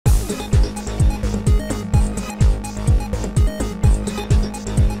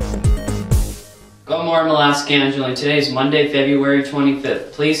Good morning, Monday Julian. Today is Monday, February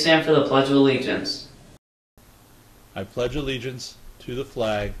 25th. Please stand for the Pledge of Allegiance. I pledge allegiance to the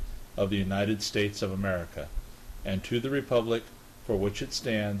flag of the United States of America and to the republic for which it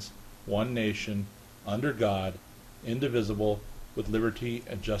stands, one nation, under God, indivisible, with liberty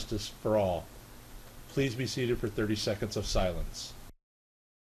and justice for all. Please be seated for 30 seconds of silence.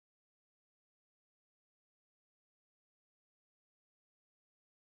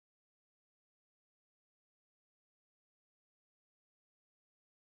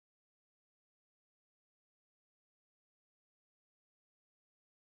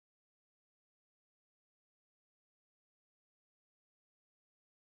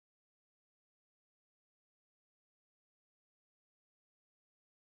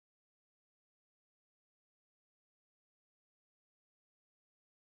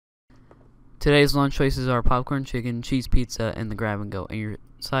 Today's lunch choices are popcorn chicken, cheese pizza, and the grab and go. And your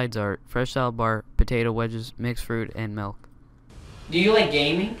sides are fresh salad bar, potato wedges, mixed fruit, and milk. Do you like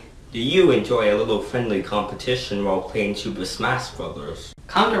gaming? Do you enjoy a little friendly competition while playing Super Smash Brothers?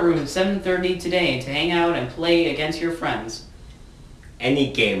 Come to room 730 today to hang out and play against your friends.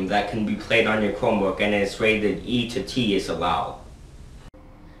 Any game that can be played on your Chromebook and is rated E to T is allowed.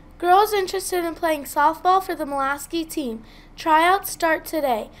 Girls interested in playing softball for the Mulaski team. Tryouts start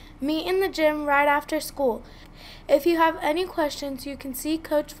today. Meet in the gym right after school. If you have any questions, you can see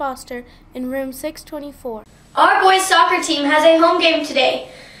Coach Foster in room 624. Our boys soccer team has a home game today.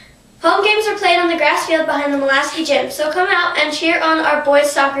 Home games are played on the grass field behind the Mulaski gym, so come out and cheer on our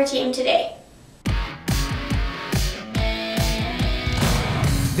boys soccer team today.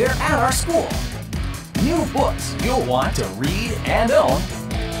 They're at our school. New books you'll want to read and own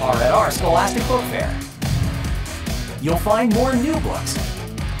are at our Scholastic Book Fair. You'll find more new books,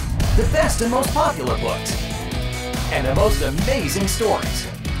 the best and most popular books, and the most amazing stories.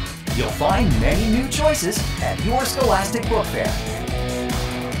 You'll find many new choices at your Scholastic Book Fair.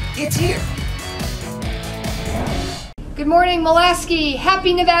 It's here. Good morning, Mulaski.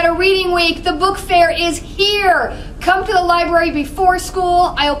 Happy Nevada Reading Week. The book fair is here. Come to the library before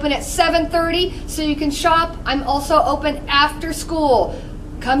school. I open at 7:30 so you can shop. I'm also open after school.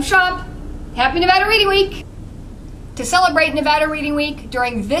 Come shop. Happy Nevada Reading Week. To celebrate Nevada Reading Week,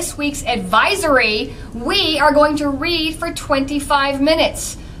 during this week's advisory, we are going to read for 25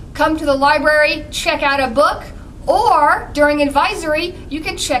 minutes. Come to the library, check out a book, or during advisory, you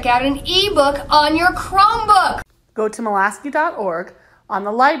can check out an ebook on your Chromebook. Go to Mulaski.org. On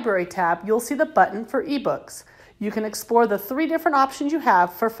the Library tab, you'll see the button for ebooks. You can explore the 3 different options you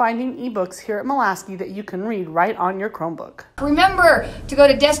have for finding ebooks here at Mulaski that you can read right on your Chromebook. Remember to go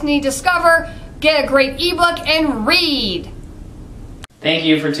to Destiny Discover, get a great ebook, and read. Thank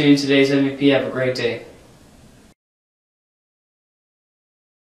you for tuning in today's MVP. Have a great day.